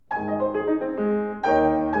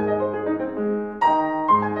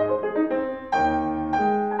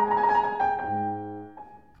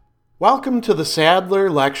Welcome to the Sadler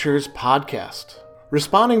Lectures podcast.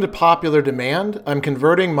 Responding to popular demand, I'm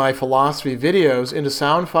converting my philosophy videos into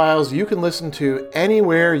sound files you can listen to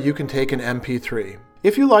anywhere you can take an MP3.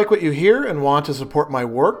 If you like what you hear and want to support my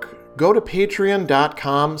work, go to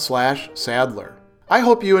patreon.com/Sadler. I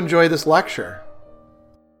hope you enjoy this lecture.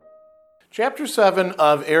 Chapter 7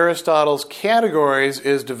 of Aristotle's Categories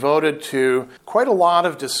is devoted to quite a lot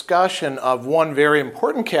of discussion of one very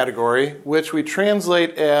important category, which we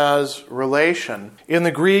translate as relation. In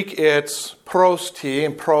the Greek, it's pros t,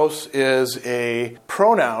 and pros is a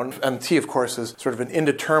pronoun, and t, of course, is sort of an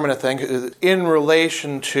indeterminate thing, in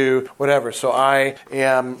relation to whatever. So I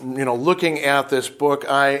am, looking at this book,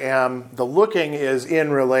 the looking is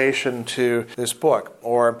in relation to this book.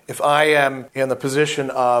 Or if I am in the position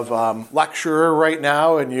of lecturer right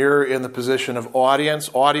now, and you're in the position of audience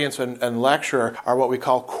and lecturer are what we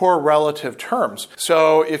call correlative terms.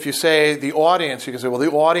 So if you say the audience, you can say, well,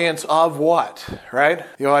 the audience of what, right?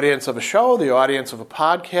 The audience of a show, the audience of a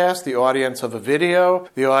podcast, the audience of a video,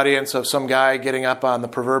 the audience of some guy getting up on the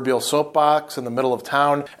proverbial soapbox in the middle of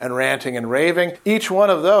town and ranting and raving. Each one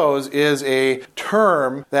of those is a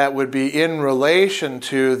term that would be in relation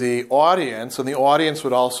to the audience, and the audience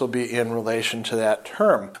would also be in relation to that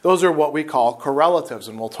term. Those are what we call correlatives,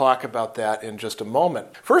 and we'll talk about that in just a moment.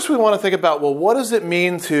 First, we want to think about, well, what does it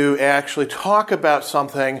mean to actually talk about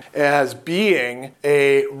something as being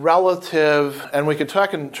a relative, and we can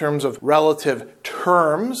talk in terms of relative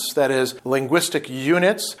terms, that is, linguistic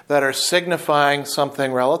units that are signifying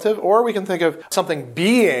something relative, or we can think of something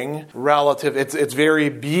being relative, its very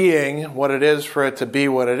being, what it is for it to be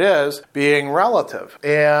what it is, being relative.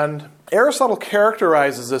 And Aristotle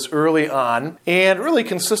characterizes this early on and really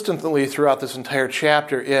consistently throughout this entire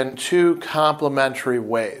chapter in two complementary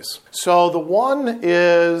ways. So the one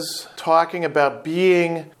is talking about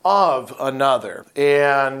being of another.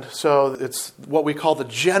 And so it's what we call the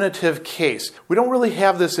genitive case. We don't really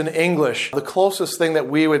have this in English. The closest thing that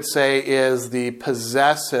we would say is the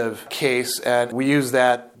possessive case, and we use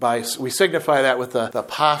that we signify that with the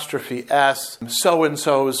apostrophe S,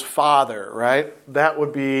 so-and-so's father, right? That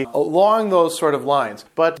would be along those sort of lines.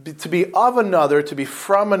 But to be of another, to be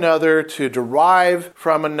from another, to derive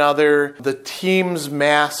from another, the team's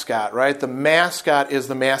mascot, right? The mascot is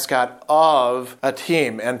the mascot of a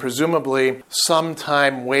team. And presumably,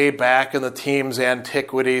 sometime way back in the team's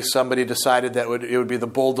antiquity, somebody decided that it would be the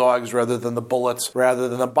Bulldogs rather than the Bullets, rather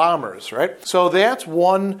than the Bombers, right? So that's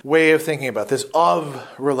one way of thinking about this of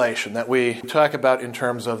relation that we talk about in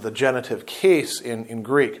terms of the genitive case in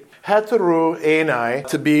Greek. Heteru enai,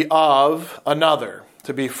 to be of another,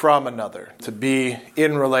 to be from another, to be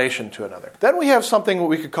in relation to another. Then we have something what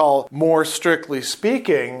we could call, more strictly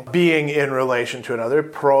speaking, being in relation to another,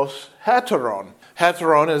 pros heteron.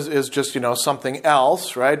 Heteron is just, something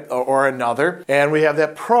else, right, or another, and we have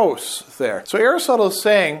that pros there. So Aristotle is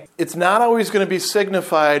saying it's not always going to be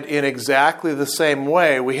signified in exactly the same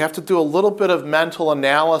way. We have to do a little bit of mental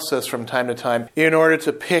analysis from time to time in order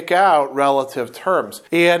to pick out relative terms.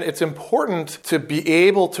 And it's important to be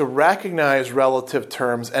able to recognize relative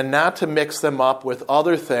terms and not to mix them up with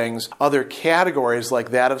other things, other categories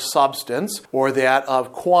like that of substance or that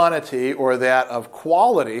of quantity or that of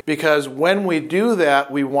quality, because when we do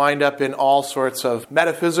that, we wind up in all sorts of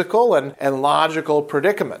metaphysical and logical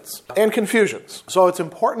predicaments and confusions. So it's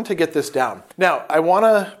important to get this down. Now, I want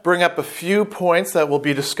to bring up a few points that will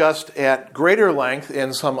be discussed at greater length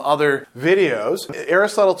in some other videos.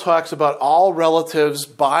 Aristotle talks about all relatives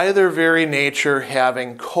by their very nature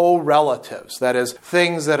having correlatives, that is,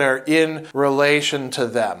 things that are in relation to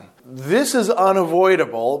them. This is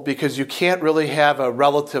unavoidable because you can't really have a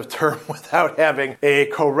relative term without having a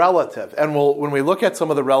correlative. And when we look at some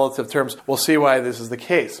of the relative terms, we'll see why this is the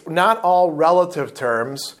case. Not all relative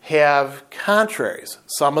terms have contraries.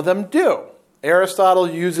 Some of them do. Aristotle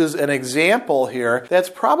uses an example here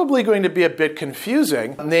that's probably going to be a bit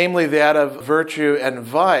confusing, namely that of virtue and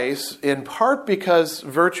vice, in part because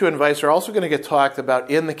virtue and vice are also going to get talked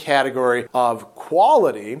about in the category of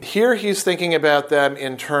quality. Here he's thinking about them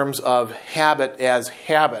in terms of habit as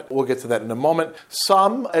habit. We'll get to that in a moment.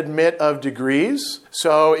 Some admit of degrees.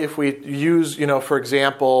 So if we use, for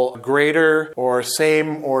example, greater or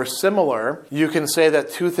same or similar, you can say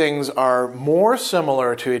that two things are more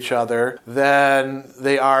similar to each other than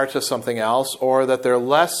they are to something else, or that they're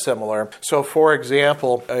less similar. So, for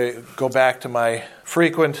example, I go back to my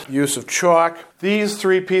frequent use of chalk. These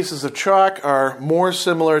three pieces of chalk are more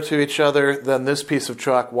similar to each other than this piece of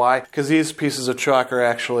chalk. Why? Because these pieces of chalk are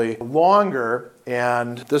actually longer,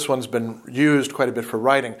 and this one's been used quite a bit for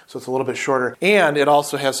writing, so it's a little bit shorter. And it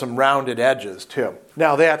also has some rounded edges, too.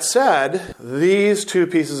 Now, that said, these two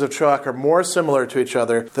pieces of chalk are more similar to each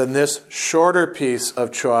other than this shorter piece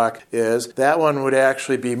of chalk is. That one would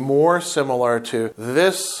actually be more similar to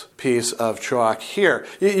this piece of chalk here.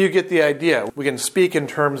 You get the idea. We can speak in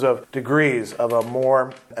terms of degrees of a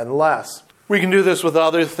more and less. We can do this with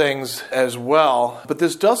other things as well, but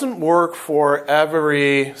this doesn't work for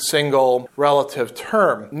every single relative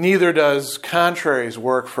term. Neither does contraries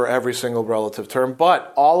work for every single relative term,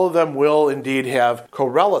 but all of them will indeed have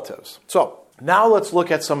correlatives. So now let's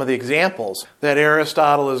look at some of the examples that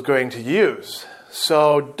Aristotle is going to use.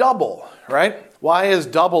 So double, right? Why is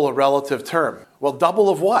double a relative term? Well, double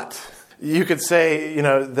of what? You could say,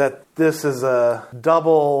 that this is a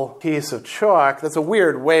double piece of chalk. That's a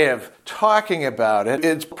weird way of talking about it.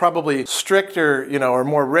 It's probably stricter, or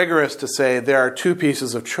more rigorous to say there are two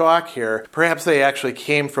pieces of chalk here. Perhaps they actually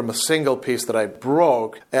came from a single piece that I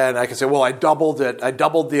broke. And I can say, well, I doubled it. I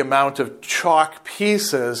doubled the amount of chalk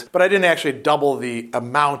pieces, but I didn't actually double the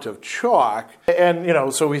amount of chalk.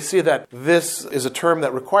 And, so we see that this is a term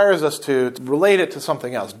that requires us to relate it to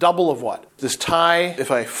something else. Double of what? This tie, if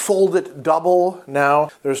I fold it double now,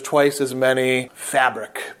 there's twice as many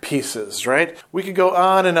fabric pieces, right? We could go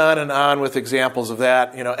on and on and on with examples of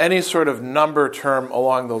that, any sort of number term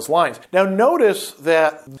along those lines. Now notice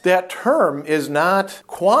that that term is not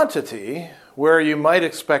quantity, where you might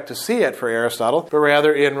expect to see it for Aristotle, but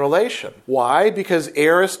rather in relation. Why? Because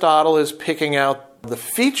Aristotle is picking out the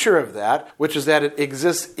feature of that, which is that it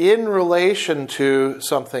exists in relation to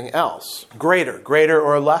something else. Greater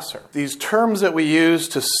or lesser. These terms that we use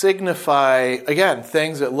to signify, again,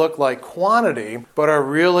 things that look like quantity, but are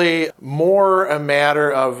really more a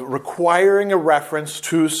matter of requiring a reference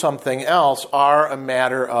to something else, are a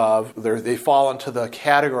matter of, they fall into the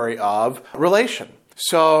category of relation.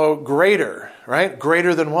 So greater, right?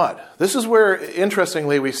 Greater than what? This is where,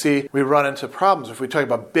 interestingly, we run into problems. If we talk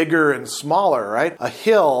about bigger and smaller, right? A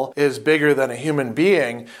hill is bigger than a human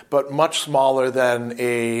being, but much smaller than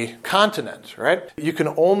a continent, right? You can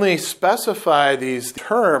only specify these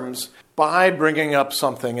terms by bringing up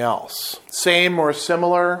something else. Same or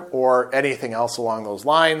similar, or anything else along those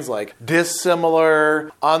lines, like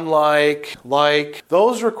dissimilar, unlike, like.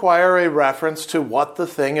 Those require a reference to what the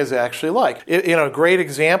thing is actually like. A great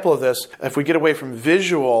example of this, if we get away from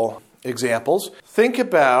visual examples, think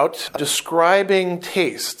about describing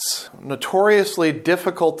tastes. Notoriously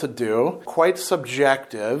difficult to do, quite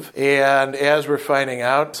subjective, and as we're finding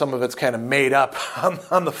out, some of it's kind of made up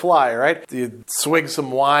on the fly, right? You swig some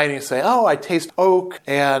wine and you say, oh, I taste oak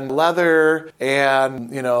and leather and,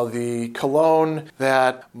 the cologne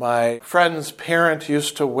that my friend's parent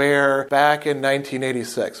used to wear back in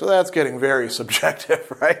 1986. So that's getting very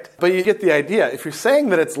subjective, right? But you get the idea. If you're saying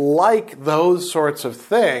that it's like those sorts of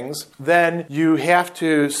things, then you have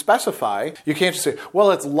to specify. You can't just say,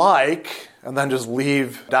 well, it's like, and then just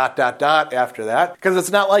leave ... after that, because it's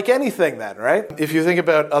not like anything then, right? If you think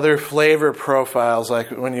about other flavor profiles, like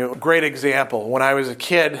great example, when I was a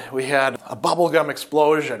kid, we had a bubblegum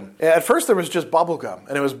explosion. At first there was just bubblegum,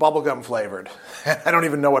 and it was bubblegum flavored. I don't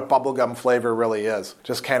even know what bubblegum flavor really is.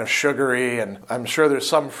 Just kind of sugary, and I'm sure there's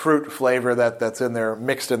some fruit flavor that's in there,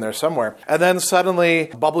 mixed in there somewhere. And then suddenly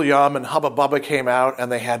Bubble Yum and Hubba Bubba came out,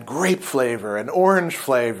 and they had grape flavor and orange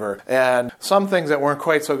flavor, and some things that weren't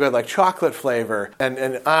quite so good, like chocolate flavor, and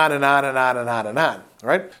on and on and on and on and on,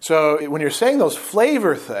 right? So when you're saying those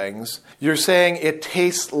flavor things, you're saying it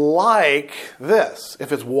tastes like this.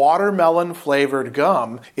 If it's watermelon flavored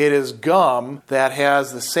gum, it is gum that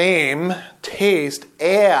has the same taste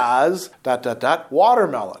as ...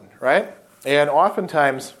 watermelon, right? And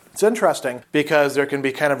oftentimes it's interesting because there can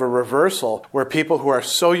be kind of a reversal where people who are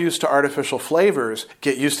so used to artificial flavors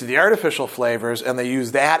get used to the artificial flavors and they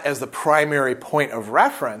use that as the primary point of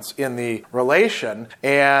reference in the relation,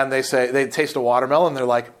 and they say they taste a watermelon and they're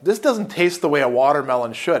like, this doesn't taste the way a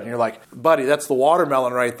watermelon should. And you're like, buddy, that's the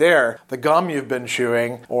watermelon right there. The gum you've been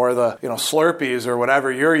chewing or the Slurpees or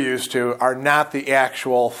whatever you're used to are not the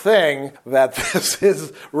actual thing that this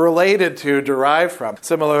is related to, derived from.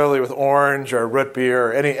 Similarly with orange or root beer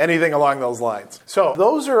or anything along those lines. So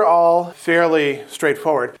those are all fairly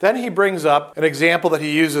straightforward. Then he brings up an example that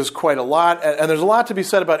he uses quite a lot, and there's a lot to be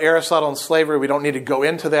said about Aristotle and slavery. We don't need to go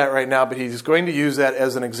into that right now, but he's going to use that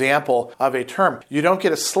as an example of a term. You don't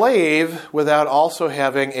get a slave without also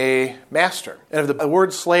having a master. And if the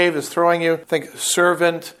word slave is throwing you, think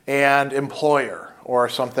servant and employer, or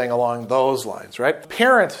something along those lines, right?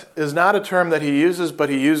 Parent is not a term that he uses, but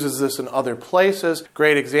he uses this in other places.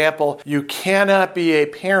 Great example, you cannot be a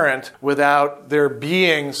parent without there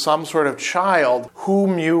being some sort of child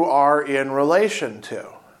whom you are in relation to.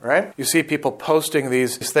 Right? You see people posting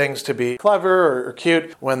these things to be clever or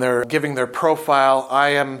cute when they're giving their profile. I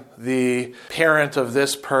am the parent of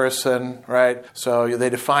this person, right? So they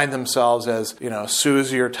define themselves as,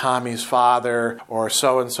 Susie or Tommy's father, or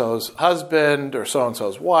so-and-so's husband, or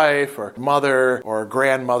so-and-so's wife, or mother, or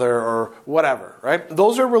grandmother, or whatever, right?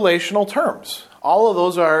 Those are relational terms. All of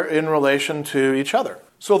those are in relation to each other.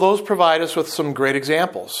 So those provide us with some great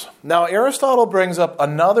examples. Now, Aristotle brings up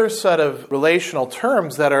another set of relational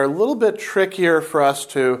terms that are a little bit trickier for us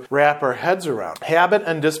to wrap our heads around. Habit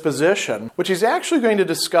and disposition, which he's actually going to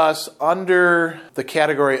discuss under the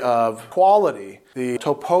category of quality, the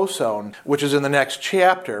toposon, which is in the next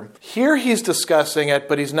chapter. Here he's discussing it,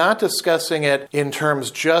 but he's not discussing it in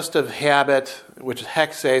terms just of habit, which is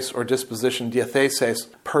hexes, or disposition, diatheses,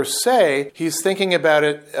 per se. He's thinking about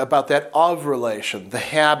that of relation, the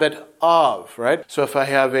habit of, right? So if I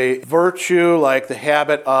have a virtue like the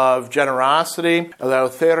habit of generosity,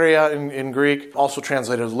 eleutheria in Greek, also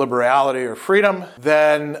translated as liberality or freedom,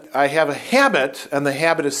 then I have a habit, and the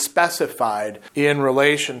habit is specified in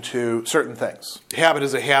relation to certain things. Habit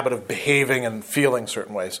is a habit of behaving and feeling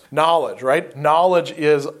certain ways. Knowledge, right? Knowledge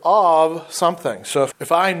is of something. So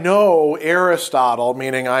if I know Aristotle,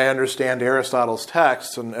 meaning I understand Aristotle's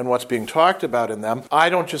texts and what's being talked about in them, I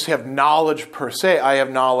don't just have knowledge per se, I have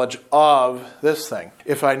knowledge of this thing.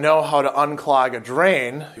 If I know how to unclog a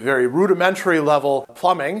drain, very rudimentary level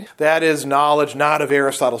plumbing, that is knowledge not of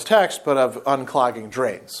Aristotle's text, but of unclogging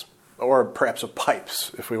drains. Or perhaps of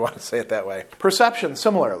pipes, if we want to say it that way. Perception,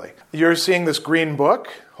 similarly. You're seeing this green book.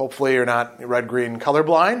 Hopefully you're not red-green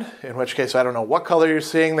colorblind, in which case I don't know what color you're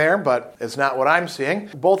seeing there, but it's not what I'm seeing.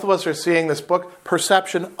 Both of us are seeing this book.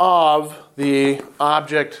 Perception of the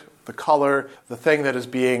object, the color, the thing that is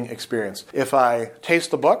being experienced. If I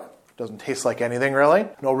taste the book, doesn't taste like anything really.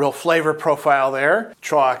 No real flavor profile there.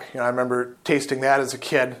 Chalk, I remember tasting that as a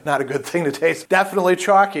kid. Not a good thing to taste. Definitely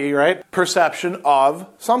chalky, right? Perception of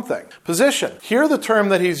something. Position. Here the term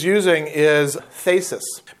that he's using is thesis,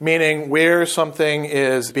 meaning where something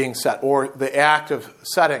is being set, or the act of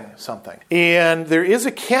setting something. And there is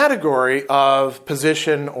a category of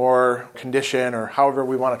position or condition, or however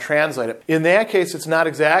we want to translate it. In that case, it's not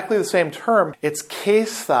exactly the same term. It's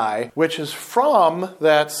kaesthai, which is from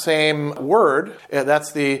that same word.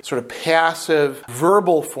 That's the sort of passive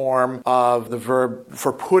verbal form of the verb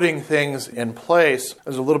for putting things in place.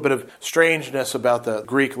 There's a little bit of strangeness about the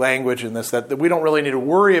Greek language in this that we don't really need to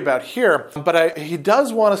worry about here. But he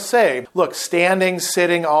does want to say, look, standing,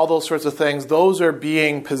 sitting, all those sorts of things, those are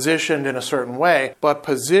being positioned in a certain way. But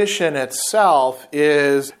position itself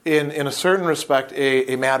is, in a certain respect,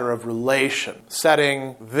 a matter of relation.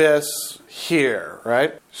 Setting this here,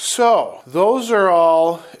 right? So, those are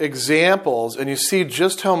all examples, and you see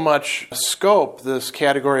just how much scope this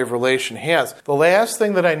category of relation has. The last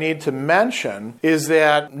thing that I need to mention is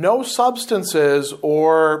that no substances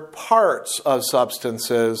or parts of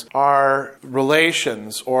substances are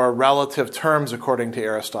relations or relative terms according to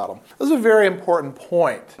Aristotle. This is a very important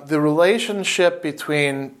point. The relationship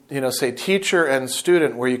between, say teacher and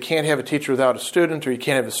student, where you can't have a teacher without a student, or you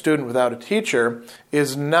can't have a student without a teacher,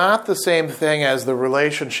 is not the same thing as the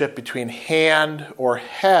relationship between hand or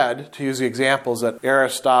head, to use the examples that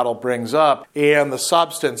Aristotle brings up, and the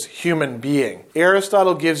substance, human being.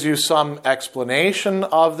 Aristotle gives you some explanation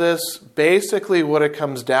of this. Basically, what it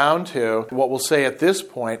comes down to, what we'll say at this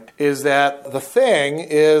point, is that the thing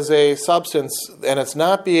is a substance, and it's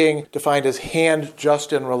not being defined as hand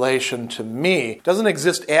just in relation to me. It doesn't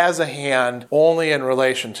exist as a hand only in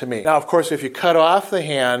relation to me. Now, of course, if you cut off the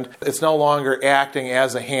hand, it's no longer acting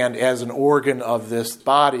as a hand, as an organ of this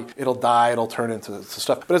body. It'll die, it'll turn into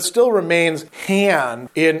stuff. But it still remains hand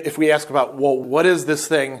if we ask about, well, what is this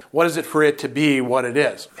thing? What is it for it to be what it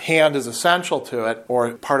is? Hand is essential to it,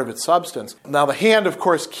 or part of its substance. Now, the hand, of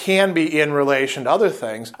course, can be in relation to other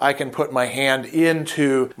things. I can put my hand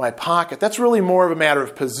into my pocket. That's really more of a matter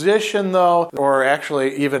of position, though, or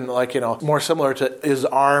actually even more similar to is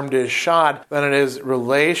armed, is shod, than it is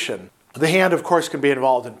relation. The hand, of course, can be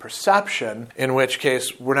involved in perception, in which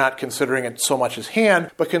case we're not considering it so much as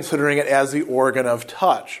hand, but considering it as the organ of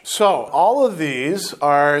touch. So, all of these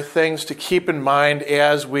are things to keep in mind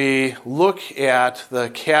as we look at the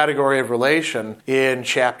category of relation in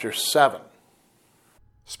Chapter 7.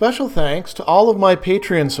 Special thanks to all of my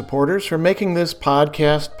Patreon supporters for making this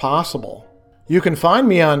podcast possible. You can find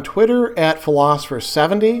me on Twitter at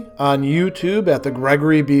Philosopher70, on YouTube at the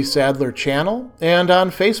Gregory B. Sadler channel, and on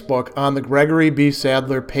Facebook on the Gregory B.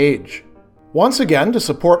 Sadler page. Once again, to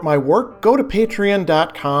support my work, go to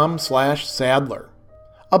patreon.com/Sadler.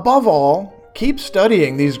 Above all, keep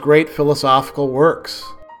studying these great philosophical works.